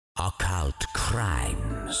occult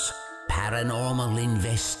crimes, paranormal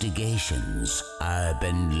investigations,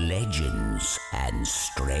 urban legends, and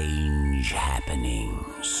strange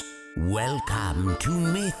happenings. Welcome to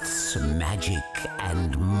Myths, Magic,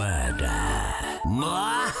 and Murder.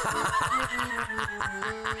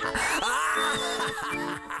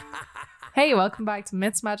 Hey, welcome back to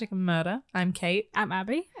Myths, Magic, and Murder. I'm Kate. I'm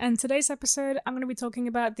Abby, and today's episode I'm going to be talking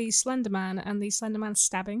about the Slender Man and the Slender Man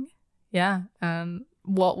stabbing. Yeah, and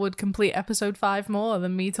what would complete episode 5 more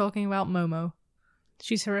than me talking about Momo?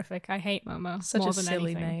 She's horrific. I hate Momo. Such more a than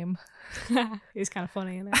silly anything. name. It's kind of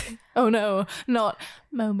funny, isn't it? Oh no, not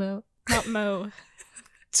Momo. Not Mo.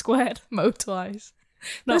 Squared. Mo twice.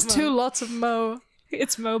 Not There's Mo. two lots of Mo.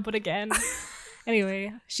 It's Mo, but again.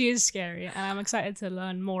 Anyway, she is scary, and I'm excited to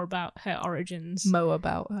learn more about her origins. Mo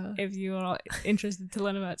about her. If you are interested to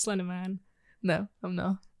learn about Slender Man. No, I'm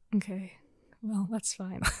not. Okay. Well, that's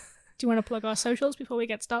fine. Do you want to plug our socials before we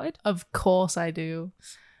get started? Of course I do.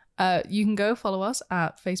 You can go follow us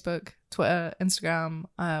at Facebook, Twitter, Instagram.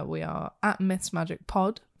 We are at Myths Magic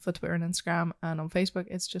Pod for Twitter and Instagram, and on Facebook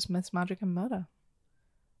it's just Myths Magic and Murder.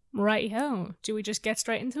 Righty-ho. Do we just get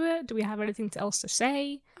straight into it? Do we have anything else to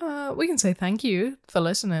say? We can say thank you for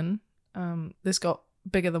listening. This got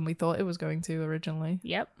bigger than we thought it was going to originally.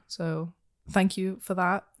 Yep. So thank you for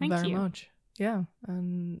that Thank very you. much. Yeah,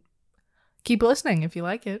 and keep listening if you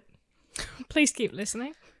like it. Please keep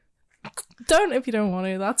listening. Don't if you don't want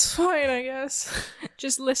to. That's fine, I guess.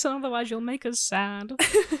 Just listen, otherwise you'll make us sad.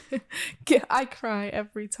 I cry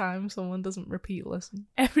every time someone doesn't repeat listen.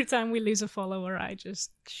 Every time we lose a follower, I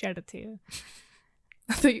just shed a tear.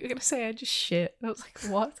 I thought you were going to say I just shit. I was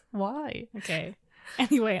like, what? Why? Okay.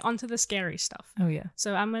 Anyway, on to the scary stuff. Oh, yeah.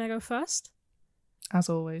 So I'm going to go first, As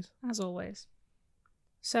always. as always.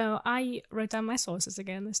 So I wrote down my sources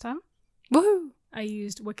again this time. Woohoo! I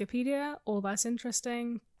used Wikipedia, All That's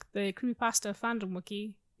Interesting, the Creepypasta Fandom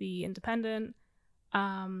Wiki, The Independent,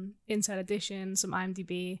 Inside Edition, some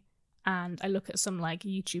IMDb, and I look at some like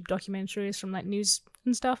YouTube documentaries from like news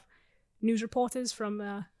and stuff, news reporters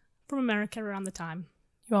from America around the time.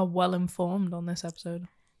 You are well informed on this episode.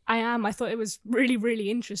 I am. I thought it was really,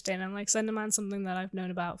 really interesting, and like Slender Man's something that I've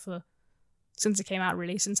known about since it came out,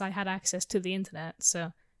 really, since I had access to the internet.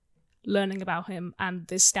 So learning about him and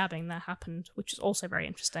this stabbing that happened, which is also very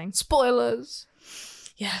interesting. Spoilers!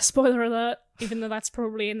 Yeah, spoiler alert, even though that's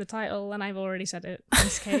probably in the title and I've already said it.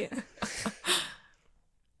 Thanks, Kate.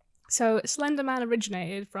 So, Slender Man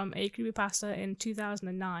originated from a creepypasta in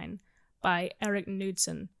 2009 by Eric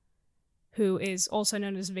Knudsen, who is also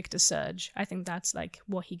known as Victor Surge. I think that's like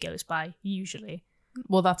what he goes by usually.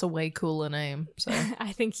 Well, that's a way cooler name, so...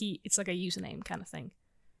 I think it's like a username kind of thing.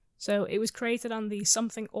 So it was created on the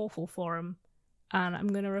Something Awful forum, and I'm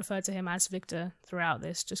going to refer to him as Victor throughout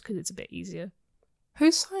this just because it's a bit easier.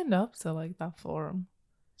 Who signed up to like that forum?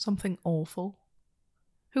 Something awful.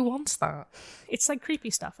 Who wants that? It's like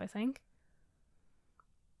creepy stuff, I think.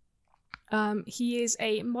 He is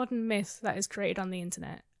a modern myth that is created on the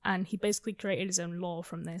internet, and he basically created his own lore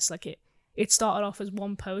from this. Like it started off as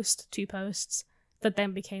one post, 2 posts, that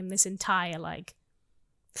then became this entire like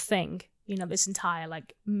thing. You know, this entire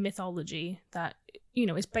like mythology that, you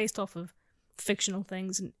know, is based off of fictional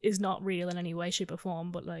things and is not real in any way, shape, or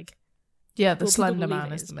form, but like... Yeah, the Well, people Slender believe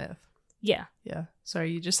Man it is is. the myth. Yeah. Yeah.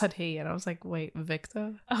 Sorry, you just said he, and I was like, wait,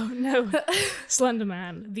 Victor? Oh no. Slender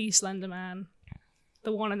Man. The Slender Man.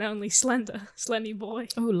 The one and only Slender. Slendy boy.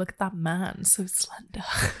 Oh, look at that man, so slender.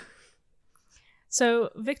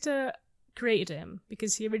 So Victor created him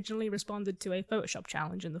because he originally responded to a Photoshop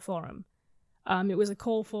challenge in the forum. It was a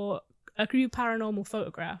call for a creepy paranormal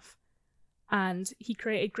photograph, and he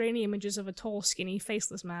created grainy images of a tall, skinny,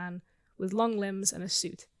 faceless man with long limbs and a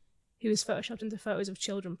suit. He was photoshopped into photos of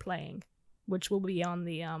children playing, which will be on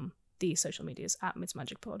the social medias at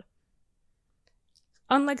MythsMagicPod.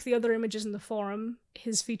 Unlike the other images in the forum,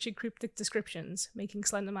 his featured cryptic descriptions, making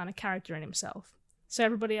Slender Man a character in himself. So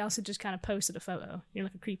everybody else had just kind of posted a photo, you know,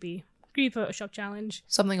 like a creepy Photoshop challenge.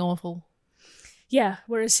 Something awful. Yeah,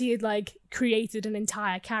 whereas he had like created an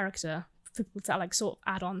entire character for people to like sort of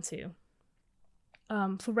add on to.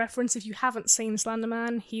 For reference, if you haven't seen Slender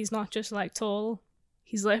Man, he's not just like tall,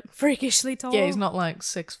 he's like freakishly tall. Yeah, he's not like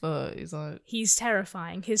 6 foot. He's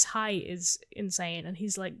terrifying. His height is insane, and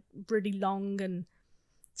he's like really long and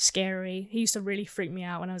scary. He used to really freak me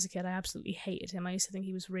out when I was a kid. I absolutely hated him. I used to think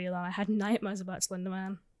he was real, and I had nightmares about Slender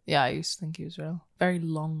Man. Yeah, I used to think he was real. Very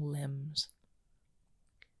long limbs.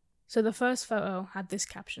 So the first photo had this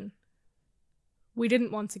caption: "We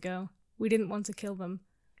didn't want to go. We didn't want to kill them.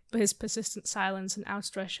 But his persistent silence and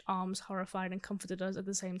outstretched arms horrified and comforted us at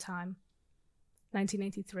the same time.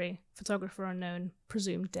 1983, photographer unknown,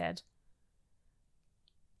 presumed dead.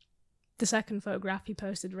 The second photograph he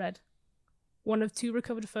posted read, one of 2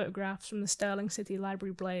 recovered photographs from the Stirling City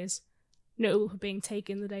Library blaze, notable for being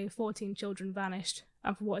taken the day 14 children vanished,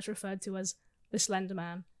 and for what is referred to as the Slender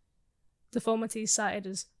Man. Deformities cited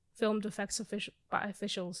as filmed effects by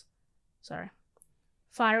officials.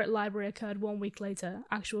 Fire at library occurred 1 week later,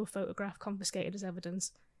 actual photograph confiscated as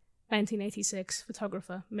evidence. 1986,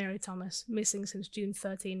 photographer Mary Thomas, missing since June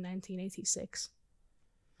 13, 1986.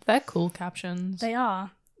 They're cool captions. They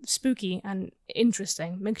are spooky and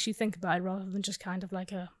interesting. Makes you think about it rather than just kind of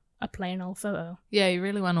like a plain old photo. Yeah, you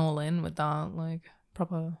really went all in with that. Like,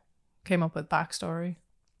 proper came up with backstory.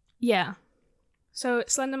 Yeah. So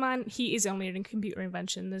Slenderman, he is only a computer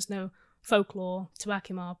invention. There's no folklore to back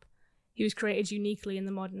him up. He was created uniquely in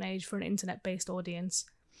the modern age for an internet-based audience,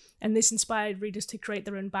 and this inspired readers to create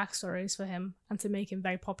their own backstories for him and to make him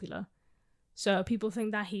very popular. So people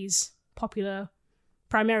think that he's popular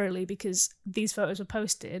primarily because these photos were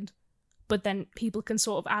posted, but then people can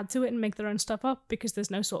sort of add to it and make their own stuff up because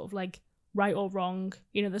there's no sort of like right or wrong.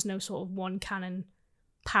 You know, there's no sort of one canon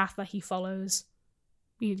path that he follows.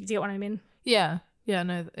 You get what I mean? Yeah. Yeah,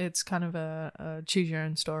 no, it's kind of a choose your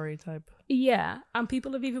own story type. Yeah, and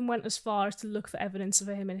people have even went as far as to look for evidence of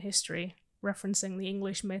him in history, referencing the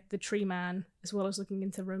English myth, the Tree Man, as well as looking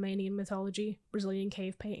into Romanian mythology, Brazilian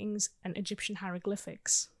cave paintings, and Egyptian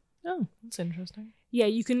hieroglyphics. Oh, that's interesting. Yeah,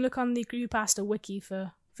 you can look on the Creepypasta wiki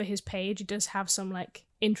for his page. It does have some like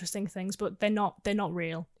interesting things, but they're not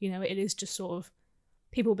real. You know, it is just sort of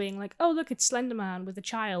people being like, oh look, it's Slenderman with a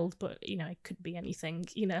child, but you know, it could be anything,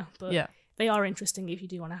 you know. But yeah, they are interesting if you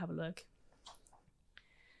do want to have a look.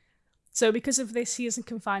 So because of this, he isn't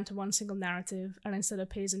confined to one single narrative, and instead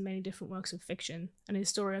appears in many different works of fiction, and his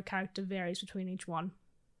story or character varies between each one.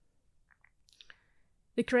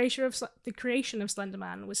 The creation of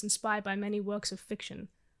Slenderman was inspired by many works of fiction,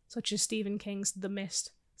 such as Stephen King's The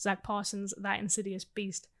Mist, Zach Parsons' That Insidious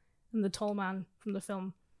Beast, and The Tall Man from the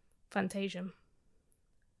film Fantasia,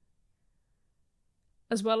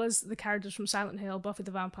 as well as the characters from Silent Hill, Buffy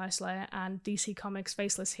the Vampire Slayer, and DC Comics'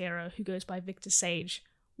 faceless hero, who goes by Victor Sage,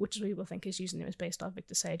 which is what people think his username is based off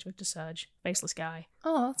Victor Surge, faceless guy.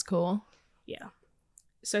 Oh, that's cool. Yeah.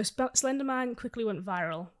 So Slenderman quickly went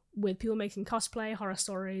viral, with people making cosplay, horror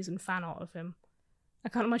stories, and fan art of him. I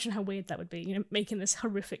can't imagine how weird that would be, you know, making this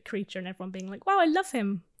horrific creature and everyone being like, wow, I love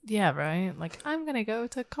him. Yeah, right? Like, I'm gonna go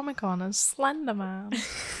to Comic-Con as Slenderman.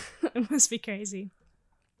 It must be crazy.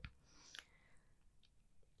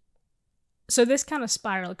 So this kind of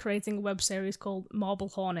spiral, creating a web series called Marble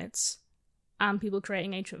Hornets, and people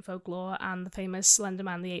creating ancient folklore, and the famous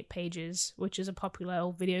Slenderman the 8 Pages, which is a popular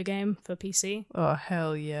old video game for PC. Oh,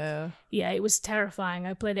 hell yeah. Yeah, it was terrifying.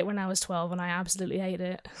 I played it when I was 12 and I absolutely hated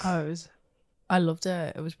it. I loved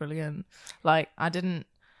it. It was brilliant. Like,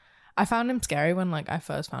 I found him scary when, like, I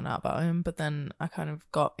first found out about him, but then I kind of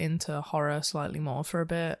got into horror slightly more for a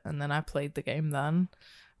bit, and then I played the game then.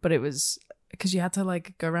 But it was because you had to,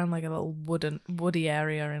 like, go around, like, a little woody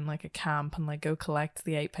area in, like, a camp and, like, go collect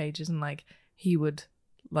the 8 pages, and, like, he would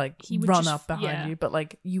run up behind you, but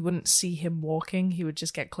like you wouldn't see him walking. He would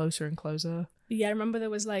just get closer and closer. Yeah, I remember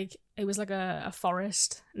it was like a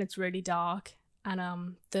forest, and it's really dark,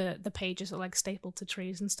 and the pages are like stapled to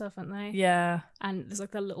trees and stuff, aren't they? Yeah. And there's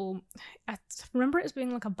like that little, I remember it as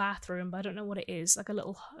being like a bathroom, but I don't know what it is. Like a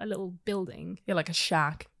little building. Yeah, like a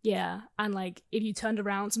shack. Yeah, and like if you turned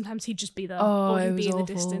around, sometimes he'd just be there, or he'd be in the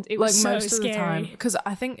distance. It was like so most scary. of the time, because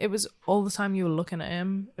I think it was all the time you were looking at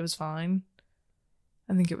him. It was fine.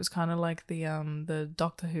 I think it was kind of like the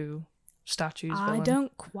Doctor Who statues. I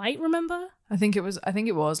don't quite remember. I think it was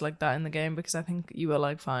like that in the game, because I think you were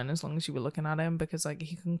like fine as long as you were looking at him, because like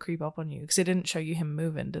he can creep up on you, because it didn't show you him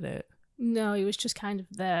moving, did it? No, he was just kind of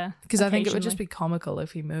there. Because I think it would just be comical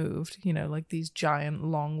if he moved, you know, like these giant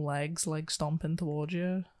long legs like stomping towards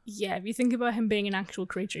you. Yeah, if you think about him being an actual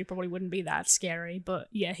creature, he probably wouldn't be that scary. But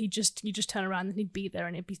yeah, you just turn around and he'd be there,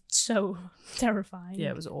 and it'd be so terrifying. Yeah,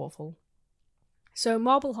 it was awful. So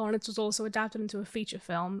Marble Hornets was also adapted into a feature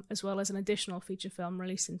film, as well as an additional feature film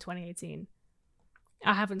released in 2018.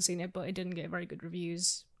 I haven't seen it, but it didn't get very good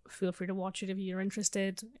reviews. Feel free to watch it if you're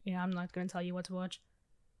interested. Yeah, I'm not going to tell you what to watch.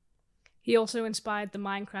 He also inspired the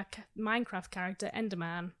Minecraft character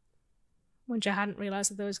Enderman, which I hadn't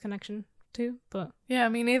realised that there was a connection to, but... Yeah,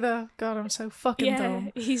 me neither. God, I'm so fucking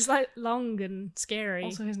dumb. He's like long and scary.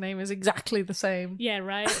 Also, his name is exactly the same. Yeah,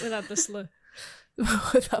 right? Without the slur.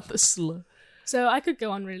 Without the slur. So I could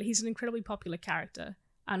go on, really. He's an incredibly popular character,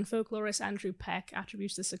 and folklorist Andrew Peck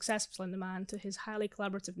attributes the success of Slenderman to his highly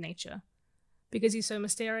collaborative nature. Because he's so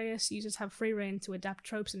mysterious, users have free reign to adapt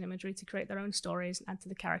tropes and imagery to create their own stories and add to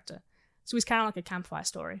the character. So he's kind of like a campfire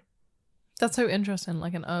story. That's so interesting,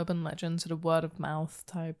 like an urban legend, sort of word of mouth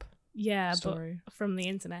type story. But from the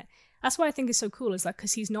internet. That's what I think is so cool, is that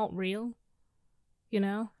because he's not real, you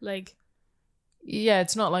know? Like, yeah,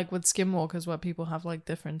 it's not like with Skinwalkers where people have like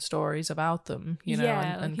different stories about them, you know?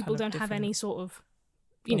 and people don't have any sort of,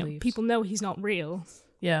 you know, people know he's not real.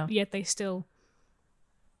 Yeah. Yet they still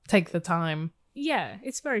take the time. Yeah,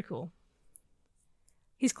 it's very cool.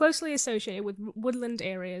 He's closely associated with woodland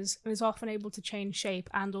areas and is often able to change shape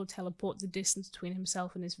and or teleport the distance between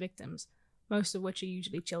himself and his victims, most of which are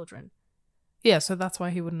usually children. Yeah, so that's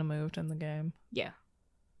why he wouldn't have moved in the game. Yeah.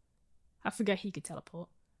 I forget he could teleport.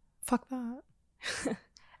 Fuck that.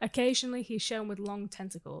 Occasionally, he's shown with long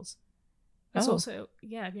tentacles. It's also...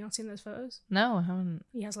 Yeah, have you not seen those photos? No, I haven't.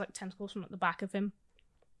 He has, like, tentacles from at the back of him.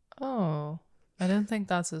 Oh. I don't think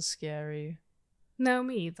that's as scary. No,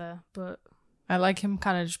 me either, but... I like him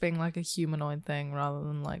kind of just being like a humanoid thing rather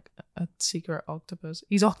than like a secret octopus.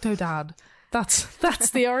 He's Octodad. That's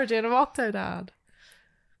the origin of Octodad.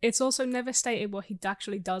 It's also never stated what he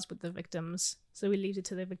actually does with the victims, so he leaves it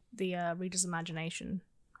to the reader's imagination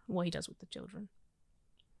what he does with the children.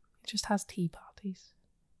 He just has tea parties.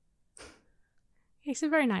 He's a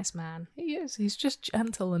very nice man. He is. He's just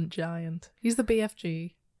gentle and giant. He's the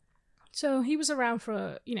BFG. So he was around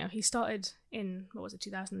for, you know, he started in,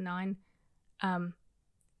 2009?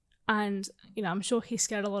 And, you know, I'm sure he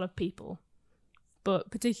scared a lot of people,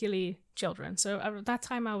 but particularly children. So at that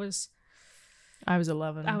time I was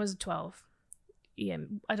 11. I was 12. Yeah,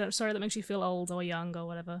 sorry that makes you feel old or young or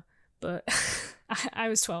whatever, but I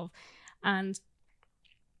was 12. And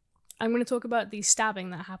I'm going to talk about the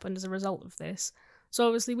stabbing that happened as a result of this. So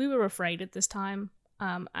obviously we were afraid at this time,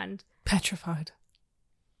 and petrified.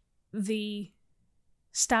 The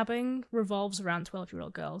stabbing revolves around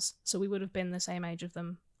 12-year-old girls, so we would have been the same age of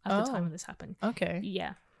them at the time of this happening. Okay.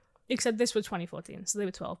 Yeah. Except this was 2014, so they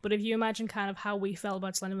were 12. But if you imagine kind of how we felt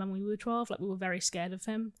about Slenderman when we were 12, like we were very scared of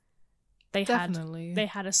him. They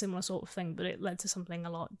had a similar sort of thing, but it led to something a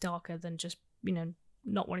lot darker than just, you know,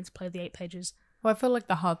 not wanting to play the 8 pages. Well, I feel like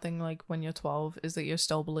the hard thing, like, when you're 12 is that you're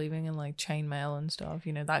still believing in, like, chainmail and stuff.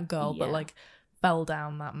 You know, that girl that, like, fell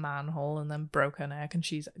down that manhole and then broke her neck and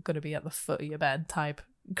she's going to be at the foot of your bed type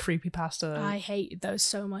creepypasta. I hated those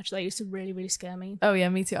so much. They used to really, really scare me. Oh, yeah,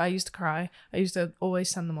 me too. I used to cry. I used to always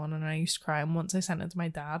send them on and I used to cry. And once I sent it to my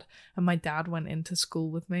dad, and my dad went into school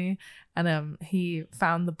with me, and he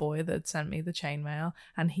found the boy that sent me the chainmail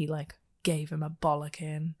and he, like, gave him a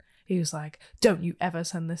bollocking. He was like, don't you ever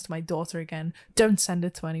send this to my daughter again. Don't send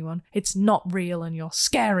it to anyone. It's not real and you're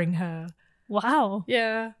scaring her. Wow.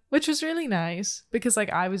 Yeah, which was really nice because, like,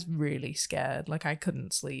 I was really scared. Like, I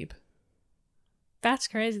couldn't sleep. That's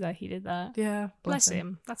crazy that he did that. Yeah. Bless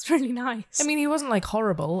him. That's really nice. I mean, he wasn't, like,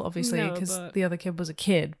 horrible, obviously, No, because but- the other kid was a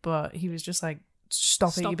kid, but he was just like, stop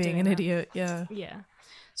it, Stop you being doing an that. idiot. Yeah. Yeah.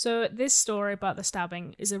 So this story about the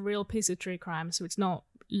stabbing is a real piece of true crime, so it's not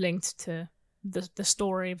linked to the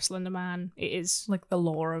story of Slender Man. It is... Like, the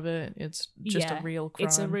lore of it, it's just a real crime.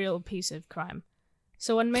 It's a real piece of crime.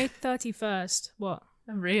 So on May 31st... What?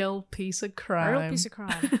 A real piece of crime. A real piece of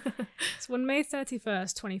crime. So on May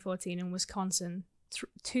 31st, 2014, in Wisconsin,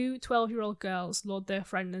 two 12-year-old girls lured their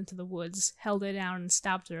friend into the woods, held her down and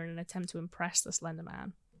stabbed her in an attempt to impress the Slender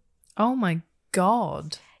Man. Oh my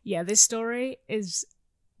god. Yeah, this story is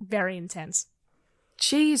very intense.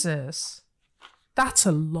 Jesus. That's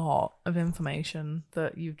a lot of information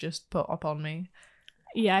that you've just put up on me.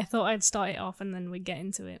 Yeah, I thought I'd start it off and then we'd get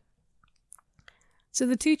into it. So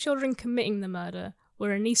the two children committing the murder were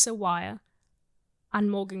Anissa Wire and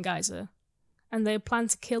Morgan Geyser, and they planned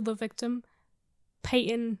to kill the victim,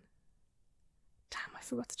 Peyton... Damn, I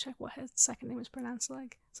forgot to check what her second name was pronounced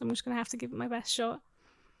like, so I'm just going to have to give it my best shot.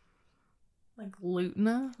 Like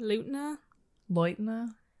Lutner? Leutner?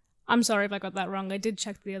 I'm sorry if I got that wrong. I did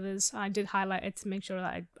check the others. I did highlight it to make sure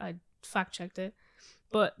that I fact-checked it.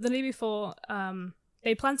 But the day before,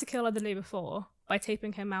 they planned to kill her the day before by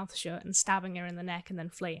taping her mouth shut and stabbing her in the neck and then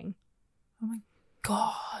fleeing. Oh my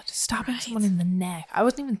god, stabbing someone in the neck. I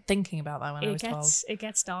wasn't even thinking about that when I was 12. It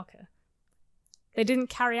gets darker. They didn't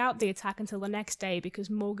carry out the attack until the next day because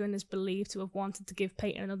Morgan is believed to have wanted to give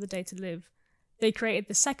Peyton another day to live. They created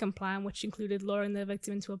the second plan, which included luring their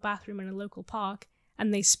victim into a bathroom in a local park,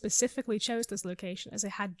 and they specifically chose this location as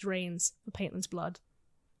it had drains for Peyton's blood.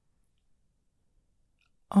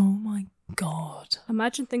 Oh my god.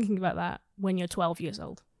 Imagine thinking about that when you're 12 years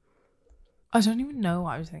old. I don't even know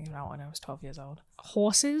what I was thinking about when I was 12 years old.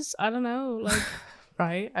 Horses? I don't know, like...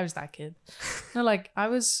 Right? I was that kid. No, like, I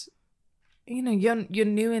was... you know, you're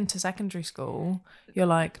new into secondary school. You're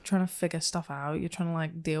like trying to figure stuff out. You're trying to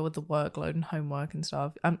like deal with the workload and homework and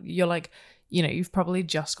stuff. And you're like, you know, you've probably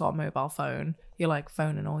just got a mobile phone. You're like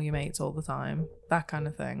phoning all your mates all the time. That kind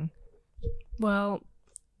of thing. Well,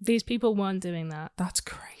 these people weren't doing that. That's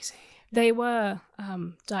crazy. They were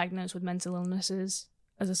diagnosed with mental illnesses.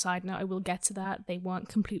 As a side note, I will get to that. They weren't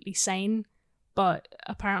completely sane, but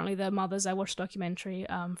apparently their mothers, I watched a documentary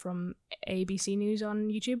from ABC News on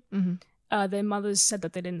YouTube. Mm-hmm. Their mothers said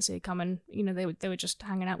that they didn't see it coming. You know, they were just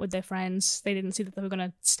hanging out with their friends. They didn't see that they were going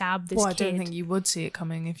to stab this kid. I don't think you would see it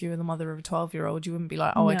coming if you were the mother of a 12-year-old. You wouldn't be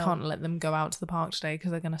like, oh, I No. can't let them go out to the park today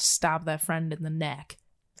because they're going to stab their friend in the neck.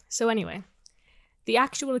 So anyway, the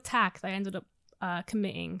actual attack they ended up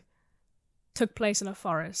committing took place in a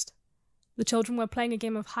forest. The children were playing a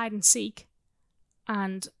game of hide and seek,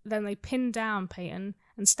 and then they pinned down Peyton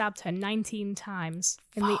and stabbed her 19 times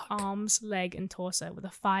in the Fuck. arms, leg, and torso with a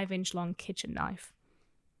 5-inch long kitchen knife.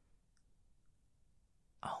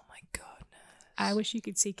 Oh my goodness. I wish you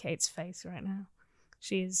could see Kate's face right now.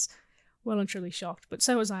 She is well and truly shocked, but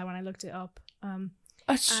so was I when I looked it up.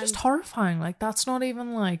 It's just horrifying. Like, that's not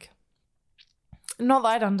even like... Not that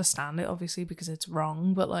I'd understand it, obviously, because it's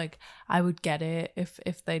wrong, but like, I would get it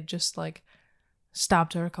if they'd just like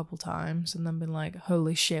stabbed her a couple times and then been like,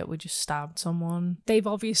 holy shit, we just stabbed someone. They've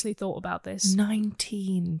obviously thought about this.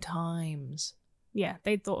 19 times. Yeah,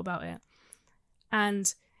 they'd thought about it.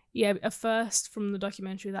 And yeah, at first from the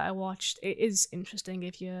documentary that I watched, it is interesting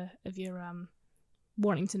if you're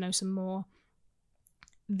wanting to know some more.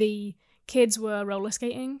 The kids were roller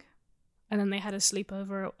skating, and then they had a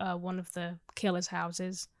sleepover at one of the killer's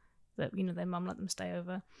houses that, you know, their mum let them stay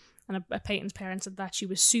over. And Peyton's parents said that she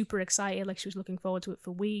was super excited, like she was looking forward to it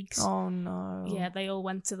for weeks. Oh no. Yeah, they all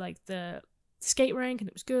went to like the skate rink and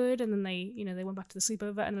it was good, and then they went back to the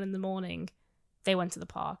sleepover, and then in the morning they went to the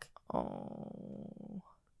park. Oh.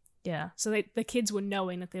 Yeah, so the kids were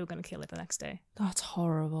knowing that they were going to kill it the next day. That's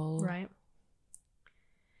horrible. Right.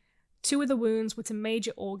 2 of the wounds were to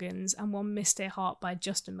major organs, and one missed their heart by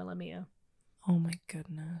just a millimeter. Oh my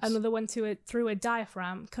goodness. Another went through a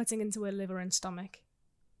diaphragm, cutting into her liver and stomach.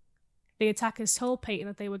 The attackers told Peyton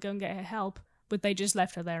that they were going to get her help, but they just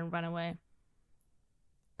left her there and ran away.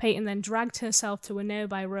 Peyton then dragged herself to a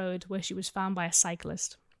nearby road where she was found by a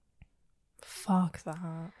cyclist. Fuck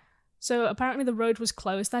that. So apparently the road was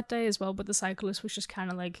closed that day as well, but the cyclist was just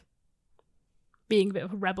kind of like being a bit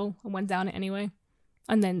of a rebel and went down it anyway.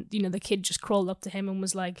 And then, you know, the kid just crawled up to him and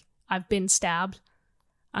was like, I've been stabbed.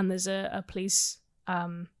 And there's a police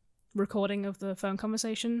recording of the phone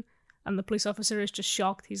conversation, and the police officer is just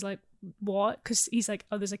shocked. He's like, what? Because he's like,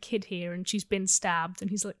 oh, there's a kid here and she's been stabbed. And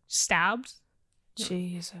he's like, stabbed?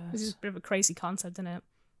 Jesus. This is a bit of a crazy concept, isn't it?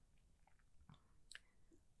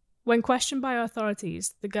 When questioned by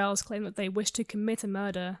authorities, the girls claimed that they wished to commit a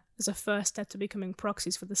murder as a first step to becoming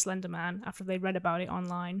proxies for the Slender Man after they read about it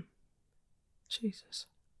online. Jesus.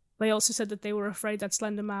 They also said that they were afraid that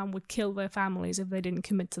Slender Man would kill their families if they didn't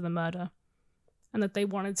commit to the murder, and that they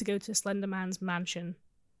wanted to go to Slender Man's mansion.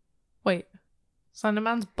 Wait.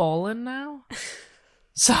 Slenderman's balling now?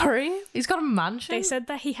 Sorry? He's got a mansion? They said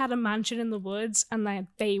that he had a mansion in the woods, and that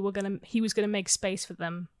he was gonna make space for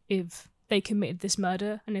them if they committed this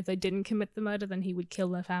murder, and if they didn't commit the murder, then he would kill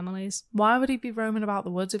their families. Why would he be roaming about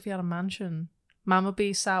the woods if he had a mansion? Man would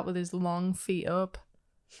be sat with his long feet up,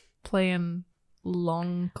 playing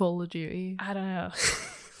long Call of Duty. I don't know.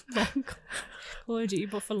 Long Call of Duty,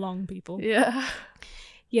 but for long people. Yeah.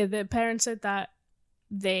 Yeah, the parents said that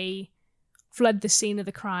they fled the scene of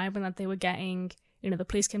the crime, and that they were getting, you know, the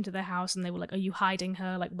police came to their house and they were like, are you hiding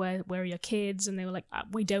her? Like, where are your kids? And they were like,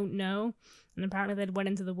 we don't know. And apparently they went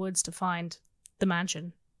into the woods to find the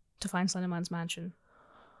mansion, to find Slenderman's mansion.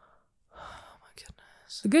 Oh my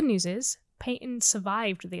goodness. The good news is, Peyton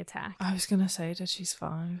survived the attack. I was going to say, did she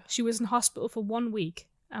survive? She was in hospital for 1 week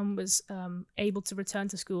and was able to return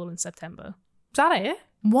to school in September. Is that it?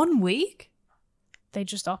 1 week? They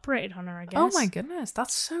just operated on her, I guess. Oh my goodness.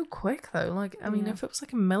 That's so quick though. Like, I mean, Yeah. if it was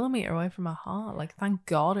like a millimeter away from her heart, like, thank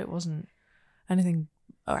God it wasn't anything,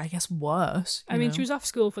 I guess, worse. I mean, she was off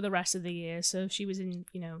school for the rest of the year, so if she was in,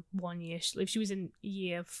 1 year, if she was in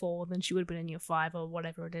year 4, then she would have been in year 5 or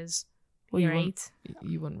whatever it is. Well, year you 8.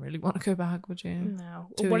 You wouldn't really want to go back, would you? No. Two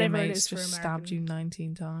Or of your whatever it mates is for just American. stabbed you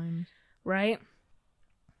 19 times. Right?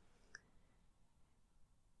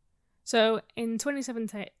 So, in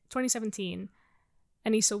 2017,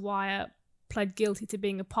 Anissa Wyatt pled guilty to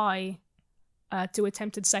being a pie to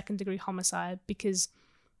attempted second-degree homicide because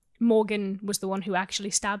Morgan was the one who actually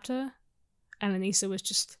stabbed her, and Anissa was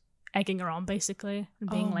just egging her on, basically, and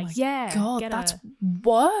being Oh like, my yeah, God, get that's her.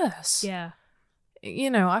 worse. Yeah. you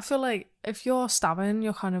know, I feel like if you're stabbing,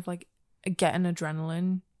 you're kind of like getting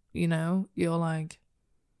adrenaline, you know, you're like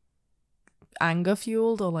anger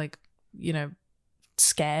fueled or like, you know,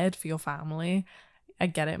 scared for your family. I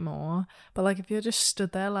get it more. But like if you're just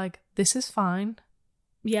stood there like, this is fine.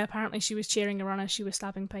 Yeah, apparently she was cheering her on as she was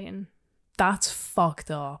stabbing Peyton. That's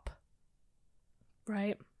fucked up.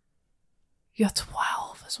 Right. You're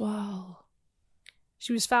 12 as well.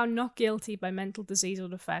 She was found not guilty by mental disease or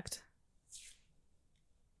defect.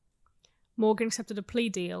 Morgan accepted a plea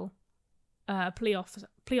deal, plea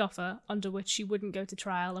offer under which she wouldn't go to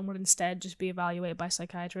trial and would instead just be evaluated by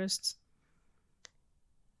psychiatrists.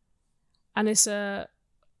 Anissa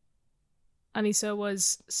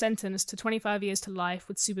was sentenced to 25 years to life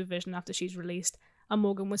with supervision after she's released, and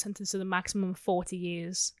Morgan was sentenced to the maximum 40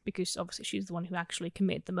 years because obviously she's the one who actually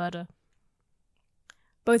committed the murder.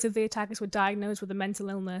 Both of the attackers were diagnosed with a mental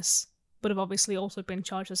illness, but have obviously also been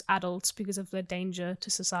charged as adults because of their danger to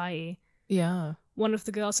society. Yeah. One of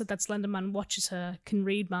the girls said that Slenderman watches her, can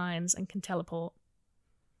read minds, and can teleport.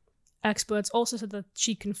 Experts also said that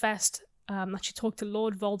she confessed that she talked to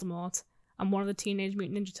Lord Voldemort and one of the Teenage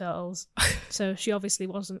Mutant Ninja Turtles, so she obviously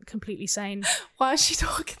wasn't completely sane. Why is she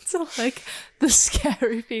talking to like the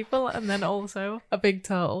scary people and then also a big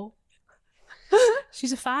turtle?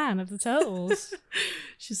 She's a fan of the Turtles.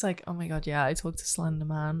 She's like, oh my god, yeah, I talked to Slender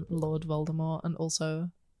Man, Lord Voldemort, and also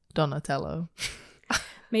Donatello.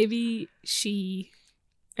 Maybe she's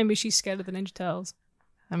scared of the Ninja Turtles.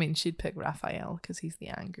 I mean, she'd pick Raphael because he's the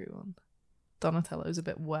angry one. Donatello's a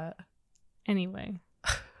bit wet. Anyway.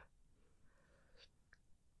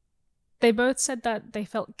 They both said that they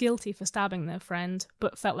felt guilty for stabbing their friend,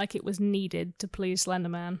 but felt like it was needed to please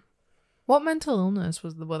Slenderman. What mental illness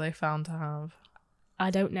were they found to have?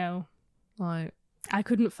 I don't know. Like, I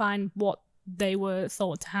couldn't find what they were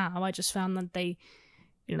thought to have. I just found that they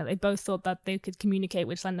both thought that they could communicate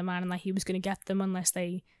with Slenderman and that he was going to get them unless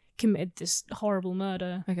they committed this horrible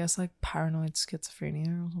murder. I guess like paranoid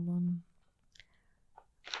schizophrenia or something.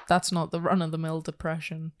 That's not the run-of-the-mill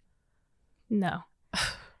depression. No.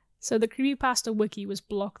 So the Creepypasta wiki was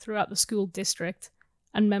blocked throughout the school district,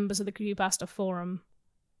 and members of the Creepypasta forum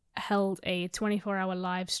held a 24-hour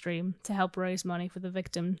live stream to help raise money for the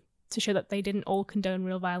victim to show that they didn't all condone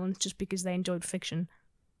real violence just because they enjoyed fiction,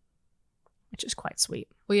 which is quite sweet.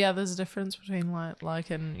 Well, yeah, there's a difference between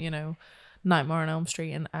like in, you know, Nightmare on Elm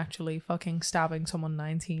Street and actually fucking stabbing someone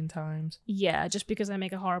 19 times. Yeah, just because I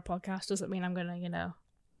make a horror podcast doesn't mean I'm gonna, you know.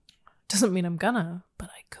 Doesn't mean I'm gonna, but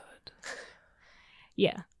I could.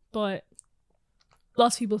 Yeah. But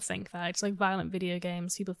lots of people think that it's like violent video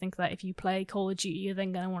games. People think that if you play Call of Duty, you're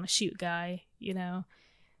then going to want to shoot a guy, you know.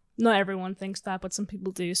 Not everyone thinks that, but some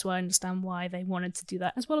people do, so I understand why they wanted to do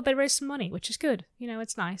that. As well, they raised some money, which is good. You know,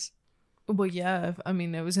 it's nice. Well, yeah, I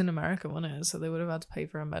mean, it was in America, wasn't it? So they would have had to pay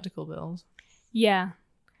for our medical bills. Yeah.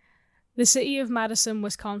 The city of Madison,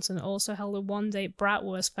 Wisconsin also held a one-day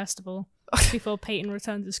Bratwurst festival before Peyton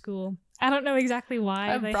returned to school. I don't know exactly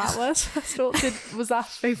why. Bratwurst festival? Was that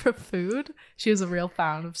favourite food? She was a real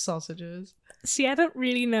fan of sausages. See, I don't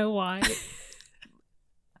really know why.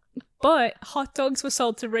 But hot dogs were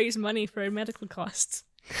sold to raise money for medical costs.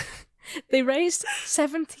 They raised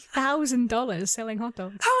 $70,000 selling hot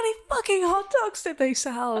dogs. How many fucking hot dogs did they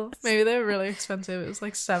sell? Maybe they were really expensive. It was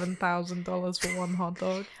like $7,000 for one hot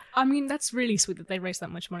dog. I mean, that's really sweet that they raised that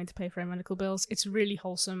much money to pay for our medical bills. It's really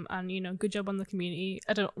wholesome and, you know, good job on the community.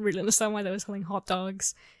 I don't really understand why they were selling hot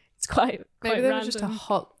dogs. It's quite maybe they random. were just a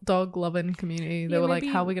hot dog loving community. They were like,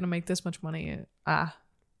 how are we going to make this much money? Our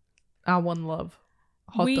one love.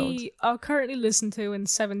 Hot dogs. We are currently listened to in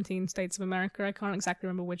 17 states of America. I can't exactly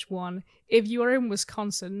remember which one. If you are in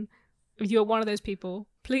Wisconsin, if you're one of those people,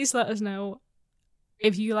 please let us know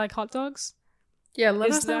if you like hot dogs. Yeah,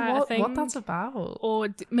 let us know what that's about. Or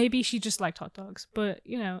maybe she just liked hot dogs. But,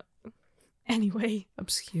 you know, anyway.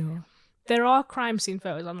 Obscure. There are crime scene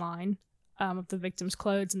photos online of the victim's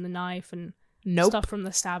clothes and the knife and stuff from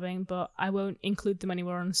the stabbing, but I won't include them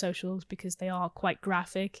anywhere on socials because they are quite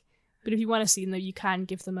graphic. But if you want to see them, though, you can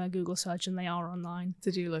give them a Google search and they are online.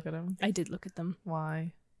 Did you look at them? I did look at them.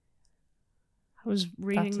 Why? I was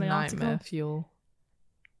reading the article. Nightmare fuel.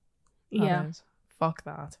 Yeah. Fuck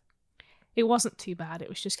that. It wasn't too bad. It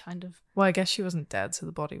was just kind of... Well, I guess she wasn't dead, so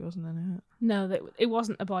the body wasn't in it. No, it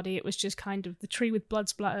wasn't a body. It was just kind of the tree with blood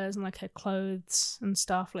splatters and like her clothes and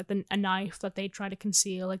stuff. Like a knife that they tried to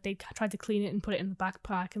conceal. Like they tried to clean it and put it in the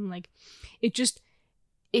backpack. And like it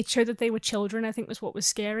showed that they were children, I think was what was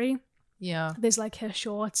scary. Yeah. There's like her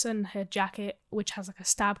shorts and her jacket, which has like a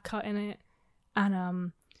stab cut in it.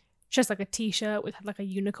 And she has like a t-shirt with like a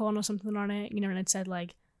unicorn or something on it, you know, and it said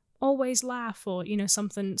like, always laugh, or, you know,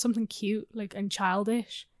 something cute, like, and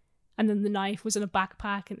childish. And then the knife was in a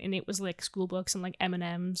backpack, and it was like school books and like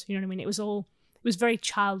M&Ms, you know what I mean? It was very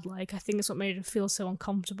childlike. I think it's what made it feel so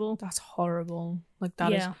uncomfortable. That's horrible. Like,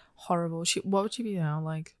 that is horrible. What would she be now?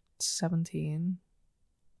 Like 17,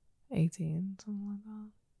 18, something like that.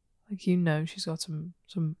 Like, you know, she's got some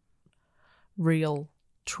real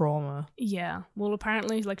trauma. Yeah. Well,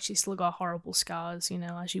 apparently, like, she's still got horrible scars, you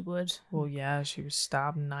know, as you would. Well, yeah, she was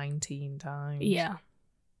stabbed 19 times. Yeah.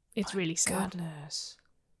 It's really sad. Goodness.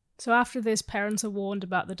 So after this, parents are warned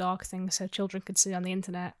about the dark things their children could see on the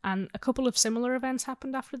internet, and a couple of similar events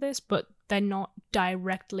happened after this, but they're not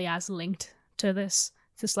directly as linked to this,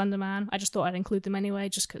 to Slender Man. I just thought I'd include them anyway,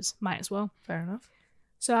 just because might as well. Fair enough.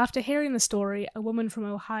 So after hearing the story, a woman from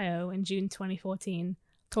Ohio in June 2014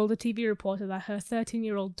 told a TV reporter that her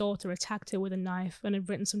 13-year-old daughter attacked her with a knife and had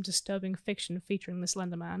written some disturbing fiction featuring the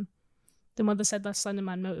Slender Man. The mother said that Slender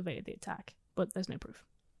Man motivated the attack, but there's no proof.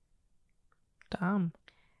 Damn.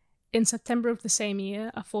 In September of the same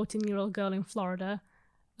year, a 14-year-old girl in Florida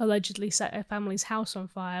allegedly set her family's house on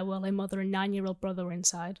fire while her mother and 9-year-old brother were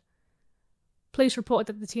inside. Police reported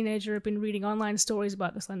that the teenager had been reading online stories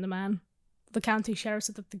about the Slender Man. The county sheriff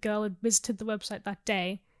said that the girl had visited the website that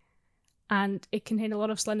day, and it contained a lot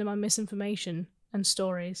of Slender Man misinformation and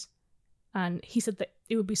stories. And he said that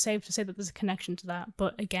it would be safe to say that there's a connection to that,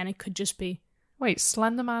 but again, it could just be... Wait,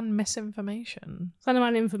 Slenderman misinformation?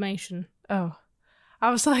 Slenderman information. Oh. I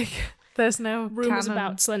was like, there's no rumors canon.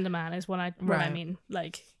 about Slenderman is what I Right. mean.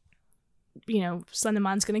 Like, you know,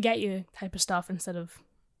 Slenderman's going to get you type of stuff instead of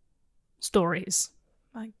stories.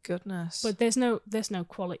 My goodness. But there's no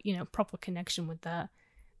quality, you know, proper connection with that.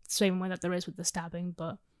 Same way that there is with the stabbing,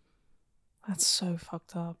 but That's so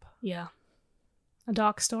fucked up. yeah. A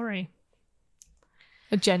dark story.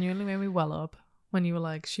 It genuinely made me well up when you were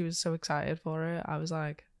like, she was so excited for it. I was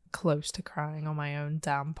like, close to crying on my own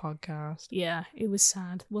damn podcast. Yeah, it was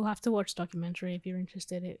sad. We'll have to watch the documentary if you're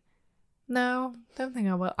interested. No, don't think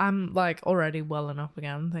I will. I'm like already welling up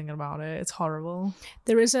again thinking about it. It's horrible.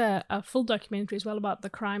 There is a full documentary as well about the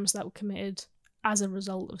crimes that were committed as a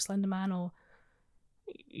result of Slender Man, or,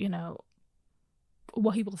 you know,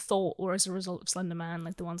 what people thought were as a result of Slender Man,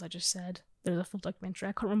 like the ones I just said. There's a full documentary.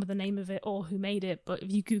 I can't remember the name of it or who made it, but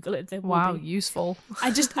if you Google it, there will Wow, be. useful. I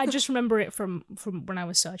just remember it from when I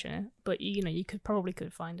was searching it, but you know, you could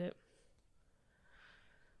find it.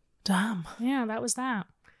 Damn. Yeah, that was that.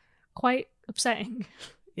 Quite upsetting.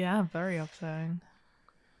 Yeah, very upsetting.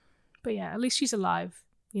 But yeah, at least she's alive,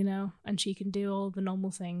 you know, and she can do all the normal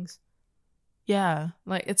things. Yeah,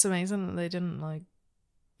 like it's amazing that they didn't like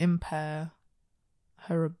impair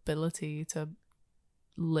her ability to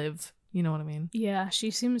live. You know what I mean? Yeah,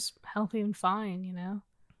 she seems healthy and fine, you know.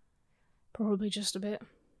 Probably just a bit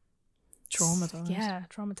Traumatized. Yeah,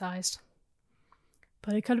 traumatized.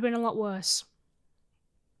 But it could have been a lot worse.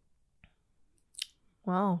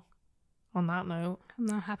 Well, on that note, On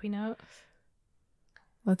that happy note.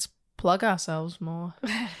 let's plug ourselves more.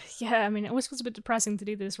 Yeah, I mean, it was a bit depressing to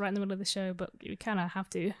do this right in the middle of the show, but you kind of have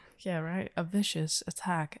to. Yeah, right. A vicious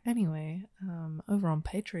attack. Anyway, over on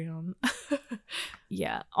Patreon.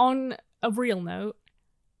 Yeah, on a real note,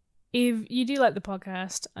 if you do like the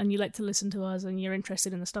podcast and you like to listen to us and you're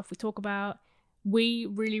interested in the stuff we talk about, we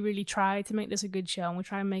really, really try to make this a good show, and we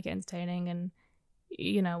try and make it entertaining, and,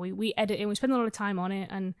 you know, we edit it, we spend a lot of time on it,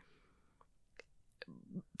 and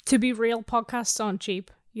to be real, podcasts aren't cheap,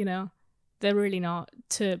 you know? They're really not.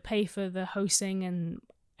 To pay for the hosting and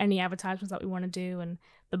any advertisements that we want to do and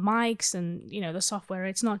the mics and, you know, the software,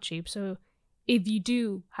 it's not cheap. So if you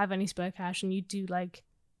do have any spare cash and you do like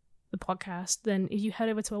the podcast, then if you head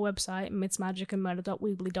over to our website,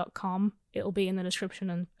 mythsmagicandmurder.weebly.com, it'll be in the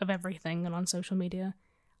description of everything and on social media.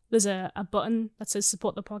 There's a button that says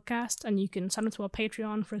support the podcast, and you can sign up to our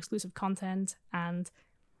Patreon for exclusive content, and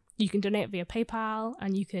you can donate via PayPal,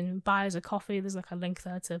 and you can buy us a coffee. There's like a link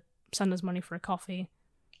there to send us money for a coffee,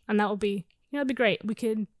 and that will be, you know, it'd be great. We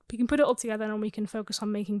can put it all together, and we can focus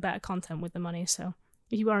on making better content with the money. So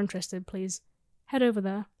if you are interested, please head over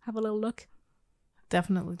there, have a little look.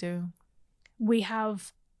 Definitely do. We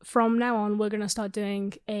have, from now on, we're going to start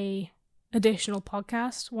doing a additional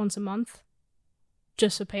podcast once a month,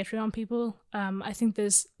 just for Patreon people. I think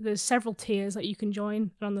there's several tiers that you can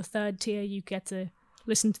join, and on the third tier you get to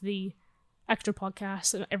listen to the extra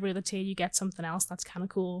podcast, and every other tier you get something else that's kind of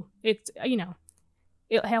cool. It, you know,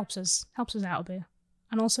 it helps us out a bit,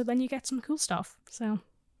 and also then you get some cool stuff. So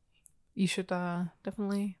You should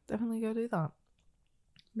definitely go do that,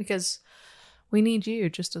 because we need you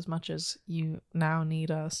just as much as you now need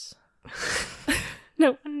us.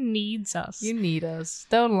 no one needs us. You need us.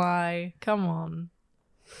 Don't lie. Come on.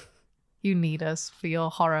 You need us for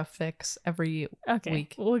your horror fix every Okay,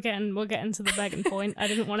 week. we're getting to the begging point. I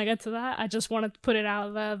didn't want to get to that. I just wanted to put it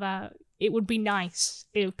out there that it would be nice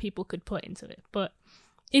if people could put into it. But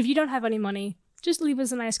if you don't have any money, just leave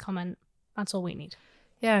us a nice comment. That's all we need.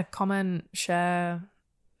 Yeah, comment, share,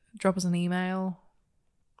 drop us an email.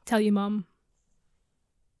 Tell your mum.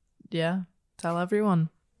 Yeah, tell everyone.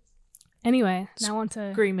 Anyway, now on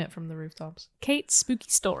to Scream it from the rooftops. Kate's spooky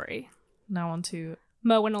story. Now on to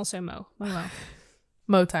Mo and also Mo. Mo.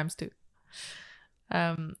 Mo times 2.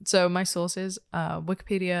 So my sources are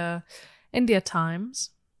Wikipedia, India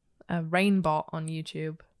Times, Rainbot on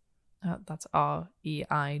YouTube. That's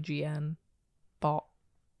REIGN bot.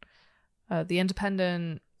 The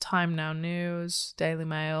Independent, Time Now News, Daily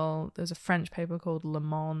Mail. There's a French paper called Le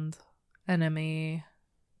Monde, NME,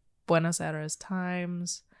 Buenos Aires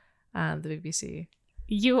Times, and the BBC.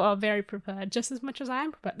 You are very prepared, just as much as I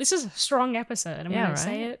am prepared. This is a strong episode. I'm going to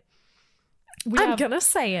say it. I'm going to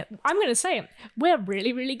say it. I'm going to say it. We're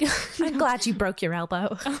really, really good. I'm glad you broke your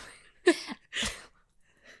elbow.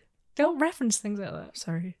 Don't reference things like that.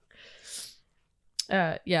 Sorry.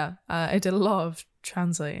 I did a lot of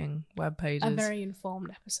translating web pages. A very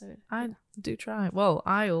informed episode. I do try. Well,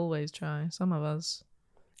 I always try. Some of us.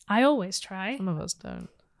 I always try. Some of us don't.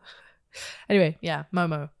 Anyway, yeah,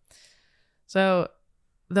 Momo. So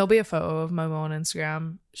there'll be a photo of Momo on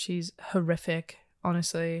Instagram. She's horrific,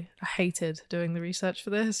 honestly. I hated doing the research for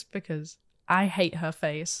this because I hate her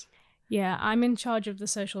face. Yeah, I'm in charge of the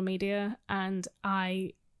social media and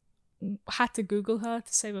I had to Google her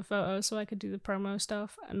to save a photo so I could do the promo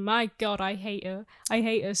stuff. And my God, I hate her. I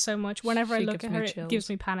hate her so much. Whenever I look at her, it gives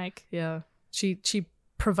me panic. Yeah, she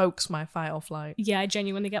provokes my fight or flight. Yeah, I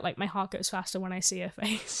genuinely get like my heart goes faster when I see her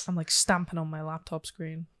face. I'm like stamping on my laptop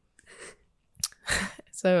screen.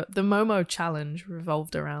 So the Momo challenge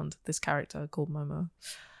revolved around this character called Momo.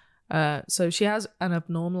 So she has an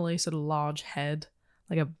abnormally sort of large head,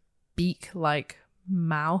 like a beak-like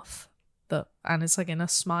mouth, and it's like in a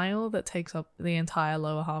smile that takes up the entire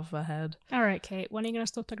lower half of her head. All right, Kate, when are you going to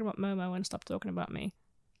stop talking about Momo and stop talking about me?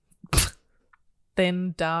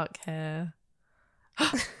 Thin, dark hair.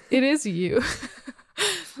 It is you.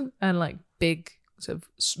 And like big, sort of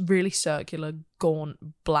really circular,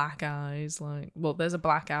 gaunt black eyes. Like, well, there's a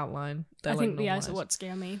black outline. I think the eyes are what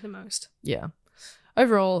scare me the most. Yeah.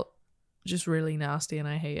 Overall, just really nasty, and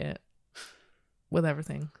I hate it with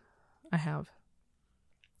everything I have.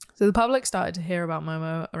 So the public started to hear about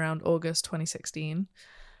Momo around August 2016,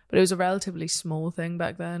 but it was a relatively small thing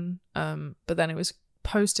back then. But then it was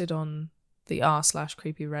posted on the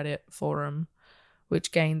r/creepy Reddit forum,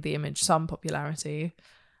 which gained the image some popularity.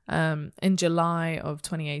 In July of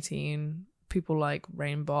 2018, people like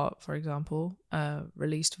Rainbot, for example,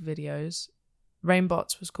 released videos.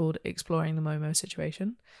 Rainbot's was called Exploring the Momo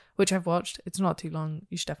Situation, which I've watched. It's not too long.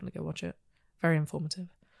 You should definitely go watch it. Very informative.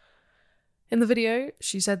 In the video,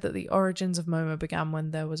 she said that the origins of Momo began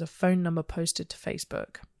when there was a phone number posted to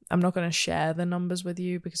Facebook. I'm not going to share the numbers with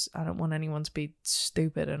you because I don't want anyone to be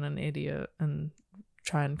stupid and an idiot and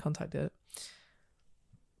try and contact it.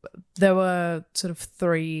 There were sort of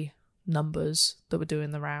 3 numbers that were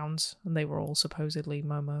doing the rounds, and they were all supposedly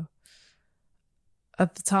Momo.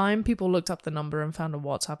 At the time, people looked up the number and found a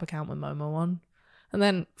WhatsApp account with Momo on. And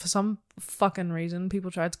then, for some fucking reason,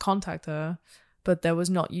 people tried to contact her, but there was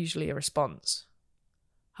not usually a response.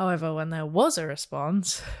 However, when there was a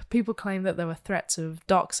response, people claimed that there were threats of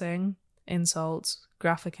doxing, insults,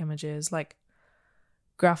 graphic images, like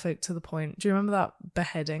graphic to the point. Do you remember that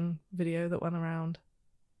beheading video that went around?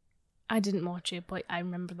 I didn't watch it, but I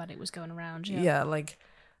remember that it was going around. Yeah, like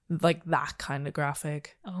that kind of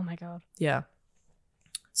graphic. Oh my God. Yeah.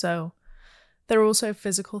 So there are also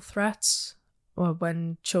physical threats.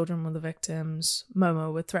 When children were the victims,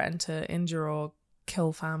 Momo would threaten to injure or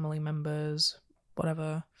kill family members,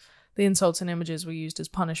 whatever. The insults and images were used as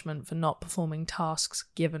punishment for not performing tasks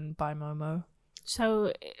given by Momo.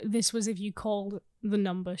 So this was if you called the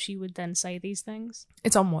number, she would then say these things?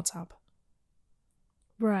 It's on WhatsApp.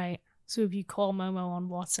 Right. So if you call Momo on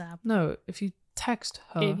WhatsApp. No, if you text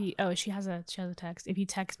her. She has a text. If you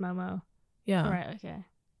text Momo. Yeah. Right, okay.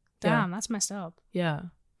 Damn, that's messed up. Yeah.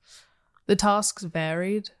 The tasks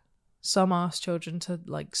varied. Some asked children to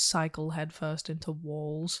like cycle headfirst into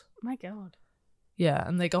walls. My God. Yeah,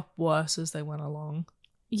 and they got worse as they went along.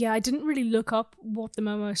 Yeah, I didn't really look up what the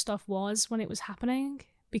Momo stuff was when it was happening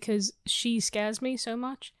because she scares me so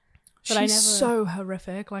much. But She's so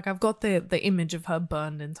horrific. Like, I've got the image of her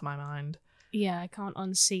burned into my mind. Yeah, I can't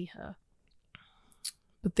unsee her.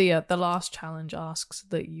 But the last challenge asks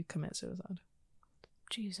that you commit suicide.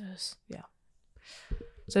 Jesus. Yeah.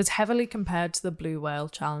 So it's heavily compared to the blue whale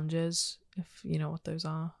challenges, if you know what those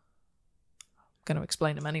are. I'm going to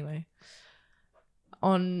explain them anyway.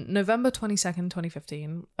 On November 22nd,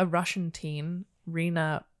 2015, a Russian teen,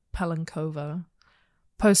 Rina Pelenkova,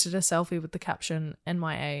 posted a selfie with the caption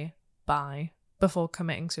 "NYA, bye," before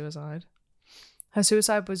committing suicide. Her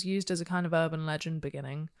suicide was used as a kind of urban legend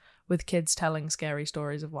beginning, with kids telling scary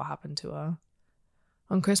stories of what happened to her.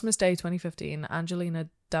 On Christmas Day 2015, Angelina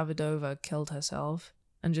Davidova killed herself,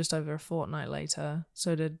 and just over a fortnight later,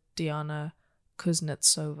 so did Diana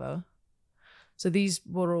Kuznetsova. So these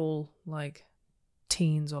were all like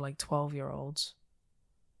teens or like 12-year-olds.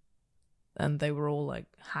 And they were all like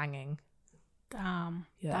hanging. Damn.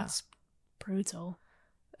 Yeah. That's brutal.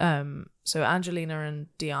 So Angelina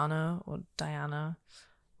and Diana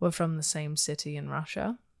were from the same city in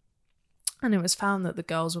Russia. And it was found that the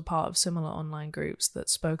girls were part of similar online groups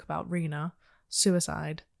that spoke about Rina,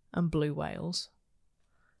 suicide, and blue whales.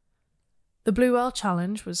 The Blue Whale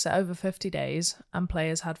Challenge was set over 50 days, and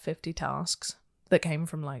players had 50 tasks that came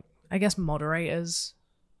from, like, I guess moderators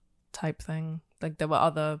type thing. Like, there were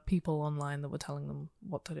other people online that were telling them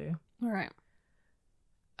what to do. All right.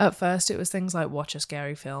 At first, it was things like watch a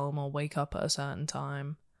scary film or wake up at a certain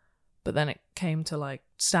time. But then it came to, like,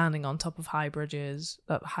 standing on top of high buildings,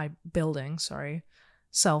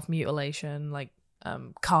 self-mutilation, like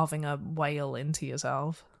carving a whale into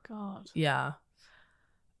yourself. God. Yeah.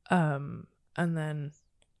 And then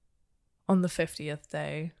on the 50th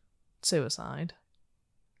day, suicide.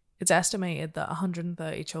 It's estimated that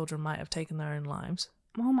 130 children might have taken their own lives.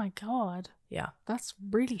 Oh my God. Yeah. That's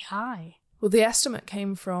really high. Well, the estimate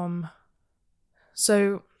came from...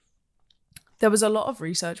 So there was a lot of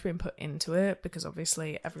research being put into it because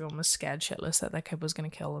obviously everyone was scared shitless that their kid was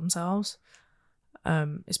going to kill themselves,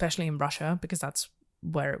 especially in Russia because that's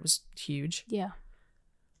where it was huge. Yeah.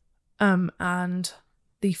 And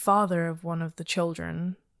the father of one of the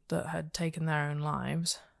children that had taken their own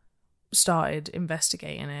lives started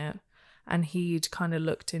investigating it, and he'd kind of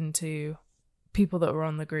looked into people that were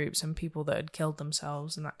on the groups and people that had killed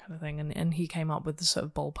themselves and that kind of thing, and he came up with the sort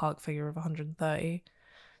of ballpark figure of 130.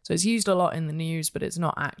 So it's used a lot in the news, but it's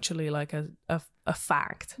not actually like a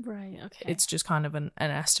fact. Right, okay. It's just kind of an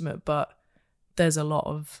estimate, but there's a lot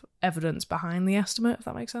of evidence behind the estimate, if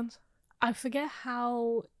that makes sense. I forget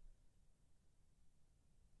how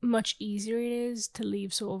much easier it is to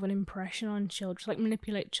leave sort of an impression on children, like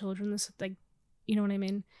manipulate children, like, you know what I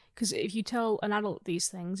mean? Because if you tell an adult these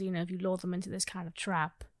things, you know, if you lure them into this kind of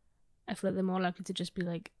trap, I feel like they're more likely to just be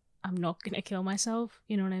like, I'm not going to kill myself,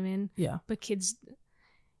 you know what I mean? Yeah. But kids,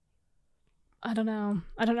 I don't know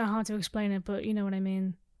how to explain it, but you know what I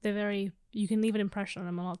mean? You can leave an impression on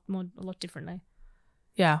them a lot differently.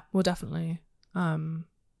 Yeah, well, definitely.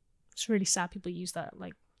 It's really sad people use that,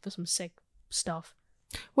 like, for some sick stuff.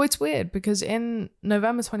 Well, it's weird because in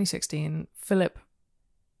November 2016, Philip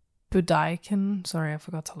Budeikin, sorry, I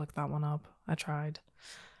forgot to look that one up. I tried.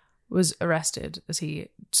 Was arrested as he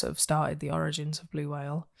sort of started the origins of Blue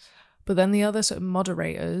Whale. But then the other sort of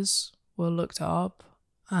moderators were looked up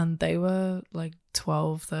and they were like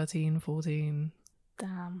 12, 13, 14.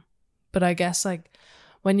 Damn. But I guess like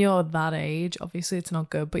when you're that age, obviously it's not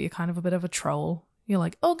good, but you're kind of a bit of a troll. You're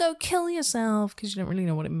like, oh, go kill yourself because you don't really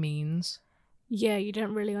know what it means. Yeah, you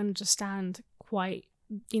don't really understand quite,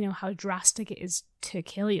 you know, how drastic it is to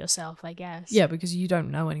kill yourself, I guess. Yeah, because you don't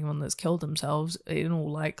know anyone that's killed themselves in all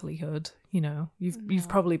likelihood. You know, you've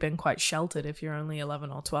probably been quite sheltered if you're only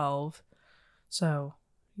 11 or 12. So,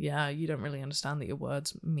 yeah, you don't really understand that your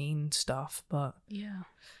words mean stuff, but...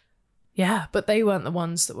 Yeah, but they weren't the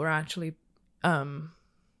ones that were actually...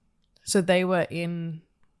 So they were in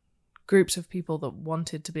groups of people that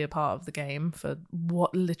wanted to be a part of the game for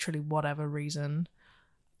literally whatever reason.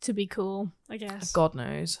 To be cool, I guess. God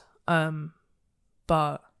knows.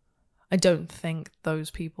 But I don't think those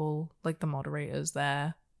people, like the moderators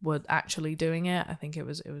there, were actually doing it. I think it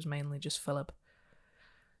was mainly just Philip.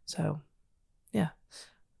 So, yeah.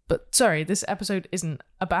 But sorry, this episode isn't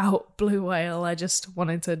about Blue Whale. I just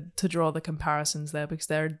wanted to draw the comparisons there because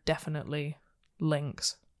there are definitely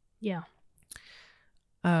links. Yeah.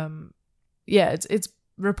 Yeah, it's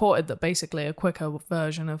reported that basically a quicker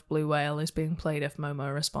version of Blue Whale is being played if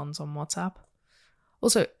Momo responds on WhatsApp.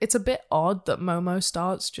 Also, it's a bit odd that Momo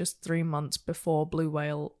starts just 3 months before Blue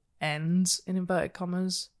Whale ends, in inverted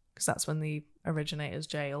commas, because that's when the originator's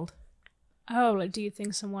jailed. Oh, like, do you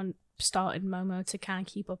think someone started Momo to kind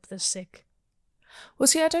of keep up the sick? Well,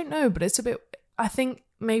 see, I don't know, but it's a bit... I think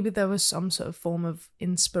maybe there was some sort of form of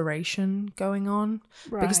inspiration going on.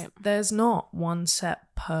 Right. Because there's not one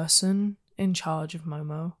set person in charge of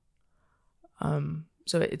Momo.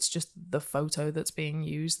 So it's just the photo that's being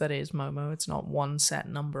used that is Momo. It's not one set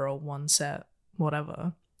number or one set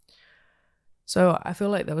whatever. So I feel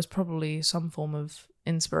like there was probably some form of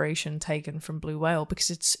inspiration taken from Blue Whale because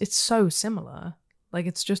it's so similar. Like,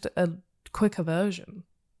 it's just a quicker version.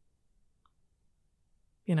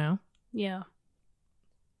 You know? Yeah.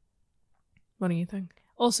 What do you think?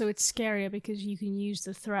 Also, it's scarier because you can use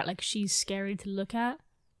the threat, like, she's scary to look at.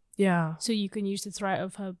 Yeah. So you can use the threat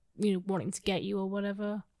of her, wanting to get you or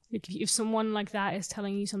whatever. Like, if someone like that is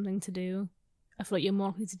telling you something to do, I feel like you're more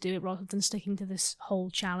likely to do it rather than sticking to this whole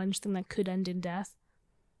challenge thing that could end in death.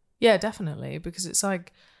 Yeah, definitely. Because it's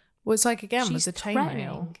like, well, it's like, again, She's with the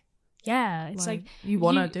chainmail. Yeah, it's like you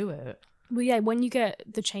want to do it. Well, yeah, when you get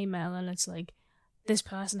the chainmail and it's like, this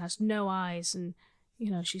person has no eyes and,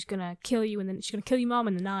 she's going to kill you and then she's going to kill your mom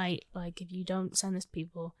in the night, like, if you don't send this to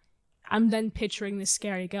people. I'm then picturing this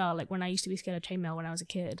scary girl, like when I used to be scared of chainmail when I was a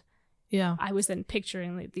kid. Yeah. I was then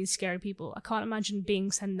picturing like these scary people. I can't imagine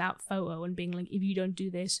being sent that photo and being like, if you don't do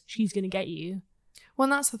this, she's going to get you. Well,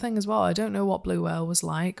 and that's the thing as well. I don't know what Blue Whale was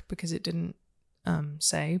like because it didn't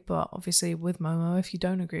say, but obviously with Momo, if you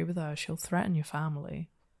don't agree with her, she'll threaten your family.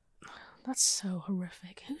 That's so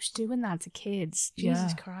horrific. Who's doing that to kids?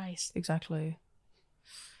 Jesus Christ. Exactly.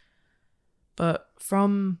 But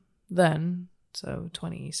from then, so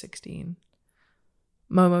 2016,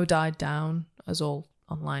 Momo died down, as all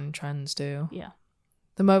online trends do. Yeah.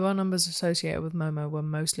 The mobile numbers associated with Momo were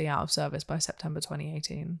mostly out of service by September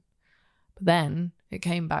 2018. But then it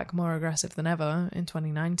came back more aggressive than ever in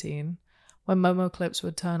 2019, when Momo clips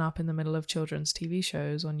would turn up in the middle of children's TV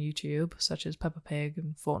shows on YouTube, such as Peppa Pig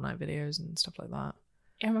and Fortnite videos and stuff like that.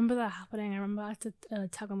 I remember that happening. I remember I had to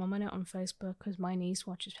tag my mum in it on Facebook because my niece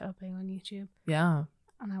watches Peppa Pig on YouTube. Yeah.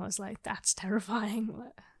 And I was like, that's terrifying.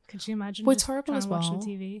 Could you imagine? Well, it's horrible as well, watching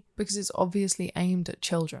TV? because it's obviously aimed at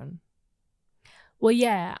children. Well,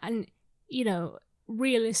 yeah, and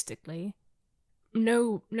realistically,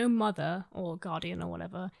 no mother or guardian or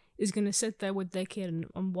whatever is going to sit there with their kid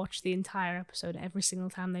and watch the entire episode every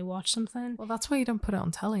single time they watch something. Well, that's why you don't put it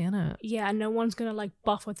on telly, innit? Yeah, and no one's going to like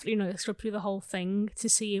buffer through, scrub through the whole thing to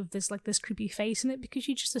see if there's like this creepy face in it, because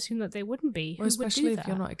you just assume that they wouldn't be. Well, Who especially would do if that?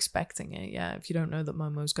 you're not expecting it, if you don't know that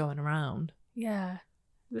Momo's going around. Yeah,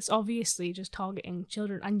 it's obviously just targeting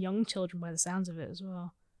children and young children by the sounds of it as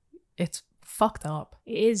well. It's fucked up.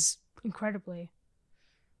 It is incredibly.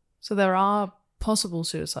 So there are possible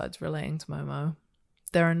suicides relating to Momo.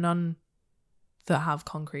 There are none that have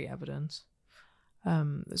concrete evidence.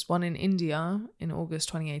 There's one in India in August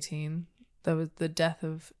 2018. There was the death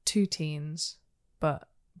of 2 teens, but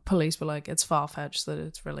police were like, it's far-fetched that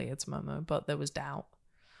it's Momo, but there was doubt.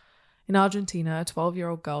 In Argentina, a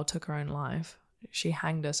 12-year-old girl took her own life. She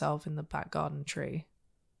hanged herself in the back garden tree.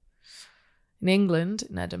 In England,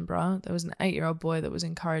 in Edinburgh, there was an 8-year-old boy that was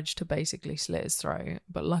encouraged to basically slit his throat,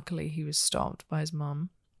 but luckily he was stopped by his mum.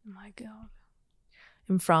 Oh my God.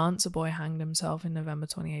 In France, a boy hanged himself in November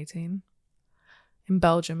 2018. In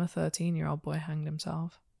Belgium, a 13-year-old boy hanged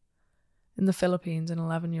himself. In the Philippines, an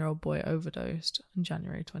 11-year-old boy overdosed in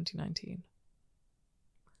January 2019.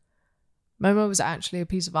 Momo was actually a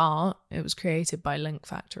piece of art. It was created by Link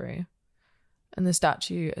Factory, and the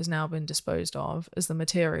statue has now been disposed of as the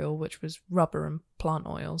material, which was rubber and plant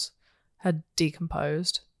oils, had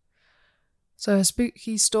decomposed. So her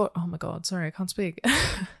spooky story... Oh my God, sorry, I can't speak.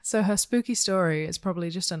 So her spooky story is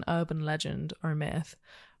probably just an urban legend or a myth,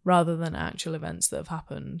 rather than actual events that have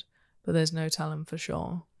happened, but there's no telling for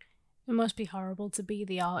sure. It must be horrible to be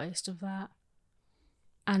the artist of that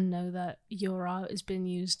and know that your art has been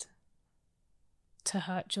used to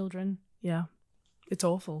hurt children. Yeah, it's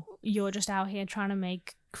awful. You're just out here trying to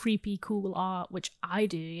make creepy, cool art, which I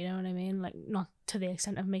do, you know what I mean? Like, not to the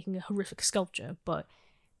extent of making a horrific sculpture, but,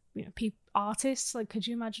 artists, like, could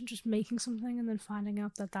you imagine just making something and then finding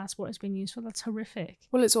out that that's what it's been used for? That's horrific.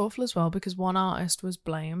 Well, it's awful as well because one artist was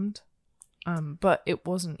blamed, but it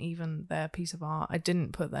wasn't even their piece of art. I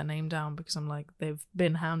didn't put their name down because I'm like, they've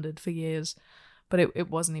been hounded for years, but it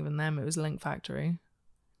wasn't even them. It was Link Factory.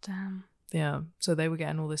 Damn. Yeah, so they were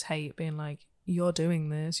getting all this hate being like, you're doing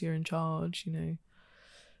this, you're in charge,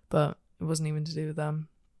 but it wasn't even to do with them.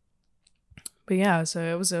 But yeah, so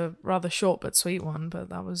it was a rather short but sweet one, but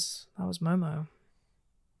that was Momo.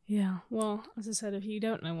 Yeah, well, as I said, if you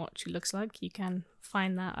don't know what she looks like, you can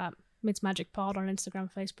find that at Mids Magic Pod on Instagram,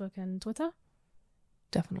 Facebook, and Twitter.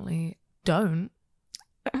 Definitely don't.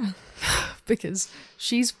 Because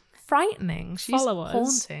she's frightening. She's Follow us,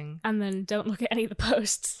 haunting. and then don't look at any of the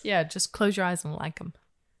posts. Yeah, just close your eyes and like them.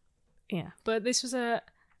 Yeah, but this was a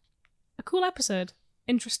cool episode.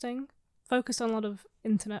 Interesting. Focused on a lot of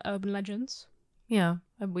internet urban legends. Yeah,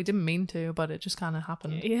 And we didn't mean to, but it just kind of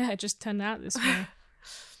happened. Yeah, it just turned out this way.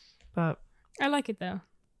 But I like it though.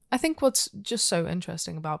 I think what's just so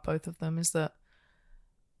interesting about both of them is that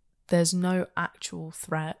there's no actual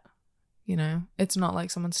threat, you know? It's not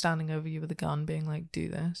like someone standing over you with a gun being like, do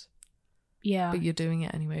this. Yeah. But you're doing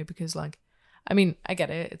it anyway because, like, I mean, I get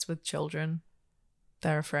it. It's with children.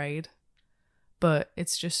 They're afraid. But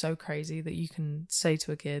it's just so crazy that you can say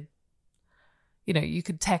to a kid, you know, you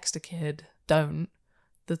could text a kid, don't,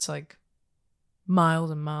 that's like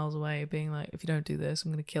miles and miles away, being like, if you don't do this,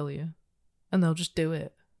 I'm going to kill you. And they'll just do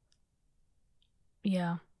it.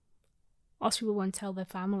 Yeah. Lots of people won't tell their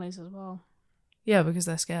families as well. Yeah, because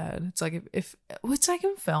they're scared. It's like if it's like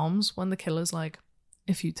in films when the killer's like,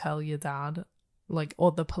 if you tell your dad, like,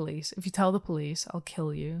 or the police, if you tell the police, I'll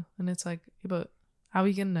kill you. And it's like, yeah, but how are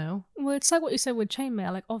you gonna know? Well, it's like what you said with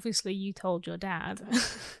chainmail. Like, obviously you told your dad.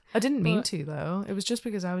 I didn't mean to, though. It was just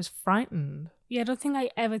because I was frightened. Yeah, I don't think I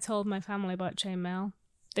ever told my family about chainmail.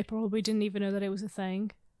 They probably didn't even know that it was a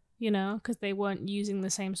thing, you know, because they weren't using the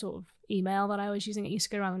same sort of email that I was using. It used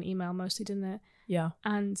to go around an email mostly, didn't it? Yeah.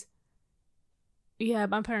 And yeah,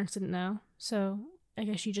 my parents didn't know. So I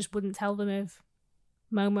guess you just wouldn't tell them if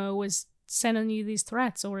Momo was sending you these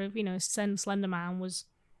threats, or if, you know, Slender Man was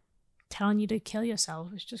telling you to kill yourself.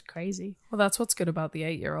 It's just crazy. Well, that's what's good about the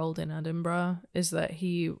 8-year-old in Edinburgh, is that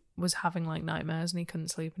he was having like nightmares and he couldn't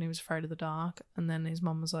sleep and he was afraid of the dark. And then his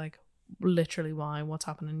mum was like, literally, why? What's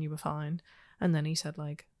happening? You were fine. And then he said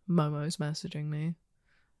like, Momo's messaging me.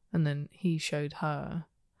 And then he showed her.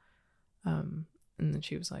 And then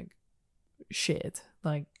she was like, shit,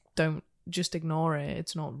 like, don't, just ignore it.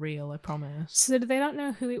 It's not real, I promise. So they don't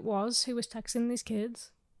know who it was who was texting these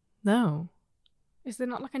kids? No. Is there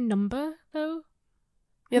not like a number though?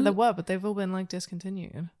 Yeah, there were, but they've all been like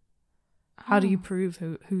discontinued. How do you Oh. prove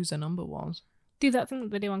whose a number was? Do that thing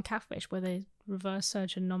that they do on Catfish where they reverse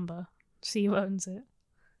search a number, see who owns it.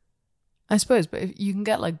 I suppose, but if you can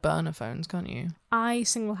get like burner phones, can't you? I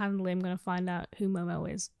single-handedly am going to find out who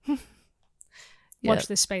Momo is. Yeah. Watch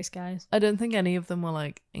this space, guys. I don't think any of them were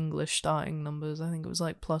like English starting numbers. I think it was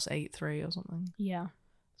like +83 or something. Yeah.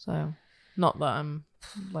 So, not that I'm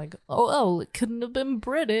like, oh, well, it couldn't have been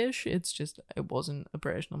British. It's just, it wasn't a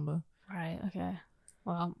British number. Right, okay.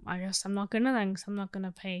 Well, I guess I'm not going to then, because I'm not going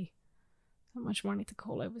to pay that much money to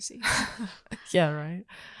call overseas. Yeah, right.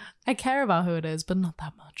 I care about who it is, but not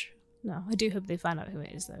that much. No, I do hope they find out who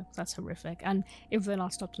it is, though. That's horrific. And if they're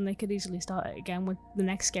not stopped, then they could easily start it again with the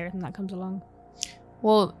next scary thing that comes along.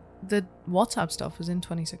 Well, the WhatsApp stuff was in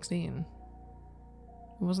 2016.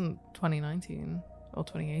 It wasn't 2019 or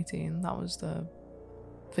 2018. That was the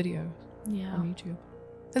video Yeah. on YouTube.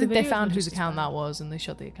 The I think they videos found were whose just as account bad. that was and they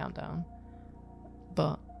shut the account down.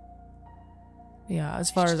 But yeah, as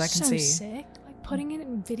far as I can so see. Sick. Like putting it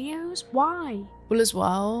in videos? Why? Well, as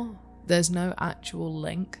well, there's no actual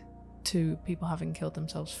link to people having killed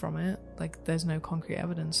themselves from it. Like, there's no concrete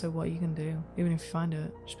evidence. So what you can do, even if you find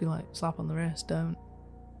it, just be like, slap on the wrist, don't.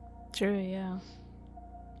 True, yeah.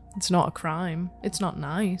 It's not a crime. It's not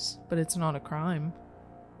nice, but it's not a crime.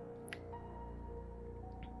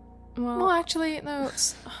 Well, actually, no,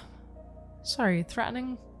 it's... Sorry,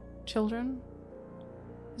 threatening children?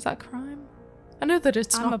 Is that a crime? I know that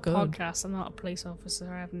it's I'm not a good. podcast. I'm not a police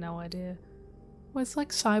officer. I have no idea. Well, it's like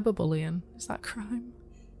cyberbullying. Is that a crime?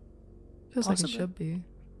 Feels like Possibly. it should be.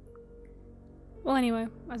 Well, anyway,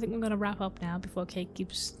 I think we're going to wrap up now before Kate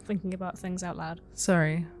keeps thinking about things out loud.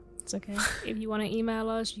 Sorry. It's okay. If you want to email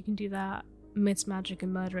us, you can do that.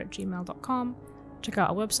 mythsmagicandmurder@gmail.com. Check out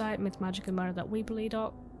our website,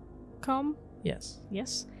 mythsmagicandmurder.weebly.com. Yes.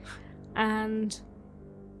 Yes. And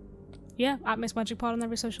yeah, at Miss Magic Pod on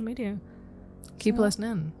every social media. Keep So,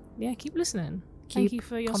 listening. Yeah, keep listening. Thank Keep you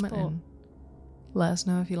for your commenting. support. Let us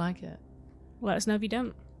know if you like it. Let us know if you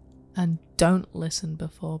don't And don't listen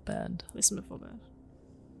before bed. listen before bed.